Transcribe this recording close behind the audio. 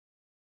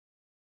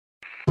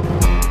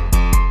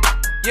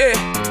Yeah,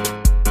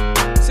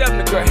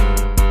 7th grade,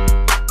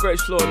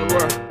 greatest floor in the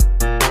world,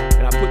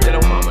 and I put that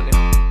on mama now.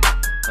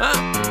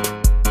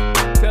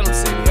 Huh? Tell them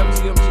city,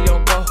 MG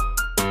on go.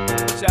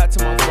 Shout out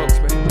to my folks,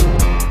 man.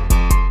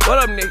 What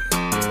up, Nick?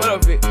 What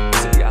up, Vic?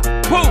 See y'all.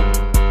 Boom!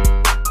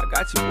 I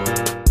got you, boy.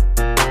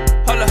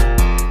 Hold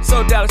up.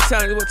 So Dallas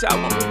County, what y'all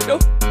want me to do?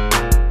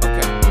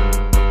 Okay.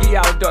 Get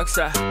y'all the dark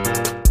side.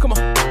 Come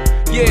on.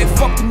 Yeah,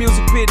 fuck the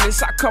music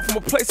business. I come from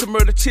a place of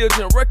murder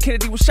children. Where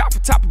Kennedy was shot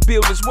for top of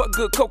buildings. What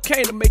good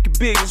cocaine to make it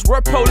billions?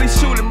 Where police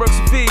shooting murder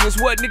civilians.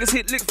 What niggas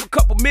hit licks for a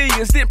couple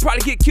millions. Then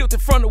probably get killed in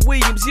front of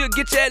Williams. You'll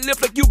get your head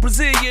lift like you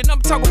Brazilian. I'm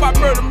talking about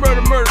murder,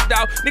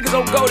 dawg. Niggas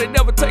don't go, they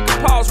never take a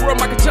pause. Where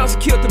Michael Johnson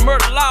killed the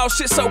murder law.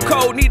 Shit so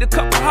cold, need a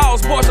couple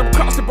halls. Boys up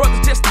across the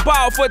brothers just to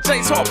ball. For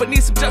James Harper,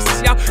 need some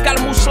justice, y'all. Gotta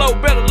move slow,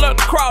 better learn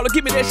to crawl. Or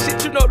give me that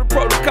shit, you know the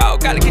protocol.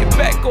 Gotta get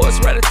back, or it's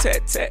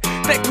rat-a-tat-tat.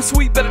 Think we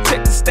sweet, better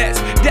check the stats.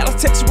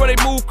 Dallas, Texas, where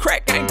they move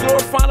crack, I ain't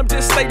glorifying them,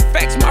 just stating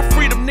facts. My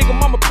freedom, nigga,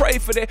 mama pray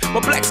for that. My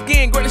black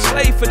skin, greatest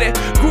slave for that.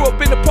 Grew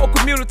up in the poor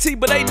community,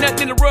 but ain't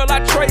nothing in the world I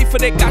trade for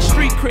that. Got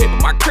street cred,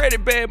 but my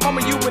credit bad.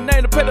 Mama, you and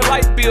name to pay the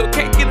light bill.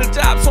 Can't get a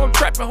job, so I'm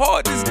trapping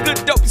hard. This is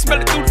good dope, you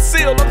smell it through the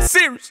seal. I'm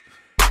serious.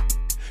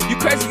 You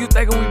crazy, you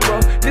thinkin' we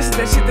broke. This is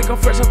that shit that come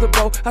fresh off the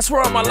boat. I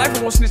swear on my life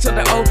I won't snitch on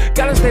the O.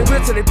 Gotta stay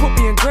real till they put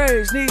me in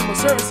graves. Need my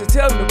service and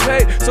tell them to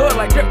pay. So it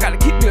like dirt, gotta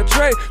keep me a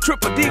tray.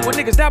 Triple D when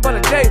niggas die by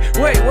the day.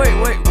 Wait.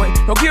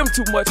 Don't give them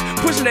too much.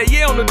 Pushing that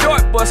yeah on the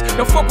dark bus.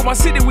 Don't fuck with my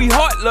city, we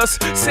heartless.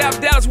 South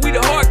Dallas, we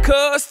the hard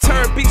cuz.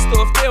 Turn beast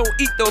though if they don't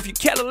eat though. If you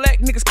Cadillac,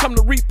 niggas come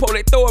to repo.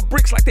 They throw up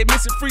bricks like they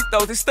missing free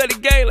throws. They study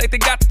game like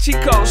they got the cheat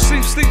codes.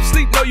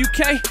 Sleep, no you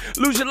can't.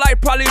 Lose your life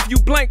probably if you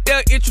blank.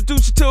 They'll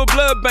introduce you to a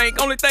blood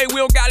bank. Only thing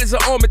we don't got is an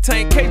armor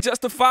tank. Can't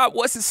justify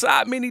what's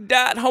inside. Many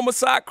died,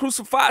 homicide,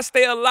 crucified,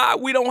 stay alive.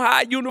 We don't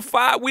hide,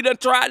 unified. We done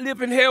tried,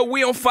 live in hell,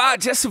 we on fire,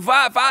 just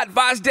survive. I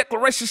advise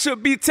declaration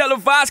should be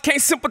televised.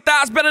 Can't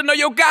sympathize, better know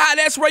your God.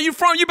 That's where you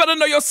from, you better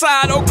know your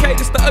side. Okay,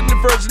 this the ugly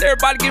version.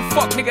 Everybody get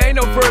fucked, nigga, ain't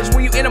no virgin.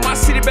 When you enter my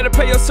city, better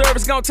pay your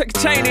service. Gonna take a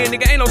chain in,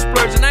 nigga, ain't no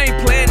splurging. I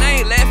ain't playing,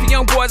 I ain't laughing.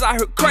 Young boys out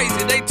here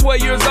crazy. They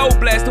 12 years old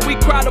blasted. We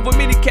cried over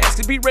mini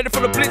casket. Be ready for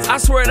the blitz. I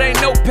swear it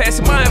ain't no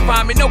passing. My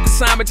environment, no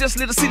consignment. Just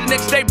little see the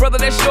next day, brother,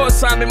 that's your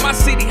assignment. My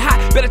city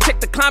hot, better check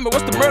the climate.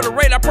 What's the murder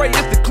rate? I pray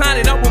it's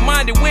declining. I'm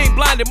reminded, we ain't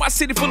blinded. My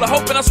city full of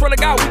hope, and I swear to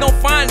God, we gon'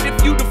 find it.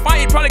 If you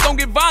define it, probably gon'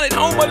 get violent.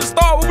 Home of the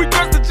star when we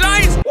crush the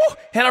Giants. Woo!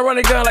 And I run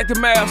a gun like the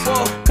Mavs.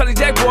 Cause these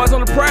Jack boys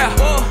on the prowl.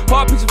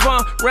 Hard piece of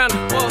fun, round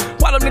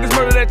why them niggas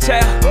murder that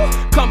child?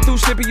 Come through,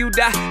 slipping, you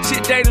die.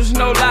 Shit dangerous,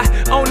 no lie.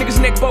 On niggas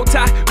neck bow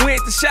tie. We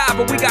ain't the shy,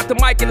 but we got the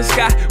mic in the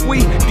sky.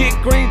 We get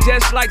green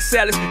just like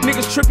salads.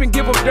 Niggas tripping,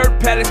 give them dirt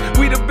pallets.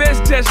 We the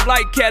best just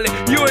like Cali.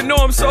 You ain't know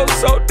I'm so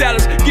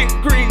Dallas. Get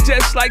green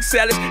just like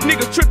salads.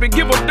 Niggas tripping,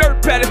 give them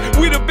dirt pallets.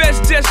 We the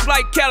best just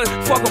like Cali.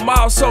 Fuck them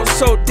all, so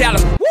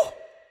Dallas. Woo!